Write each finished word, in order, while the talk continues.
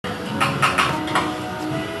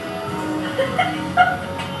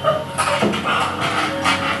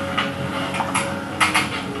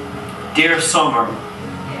Dear Summer,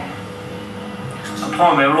 a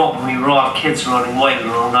poem I wrote when we were all kids running wild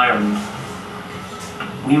around Ireland.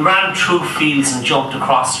 We ran through fields and jumped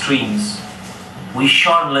across streams. We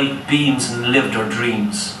shone like beams and lived our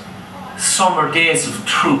dreams. Summer days of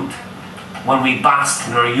truth when we basked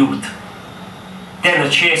in our youth. Then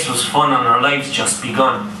the chase was fun and our lives just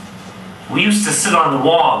begun. We used to sit on the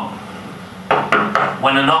wall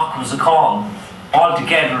when a knock was a call, all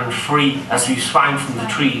together and free as we sprang from the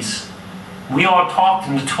trees. We all talked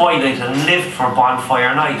in the twilight and lived for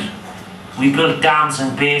bonfire night. We built dams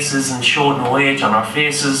and bases and showed no age on our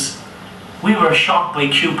faces. We were shocked by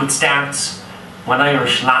Cupid's darts when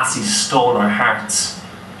Irish lassies stole our hearts.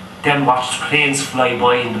 Then watched planes fly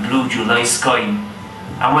by in the blue July sky.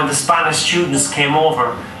 And when the Spanish students came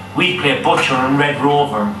over, we'd play butcher and Red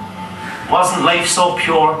Rover. Wasn't life so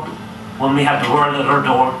pure when we had the world at our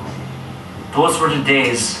door? Those were the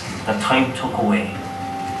days that time took away.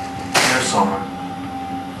 Dear Summer.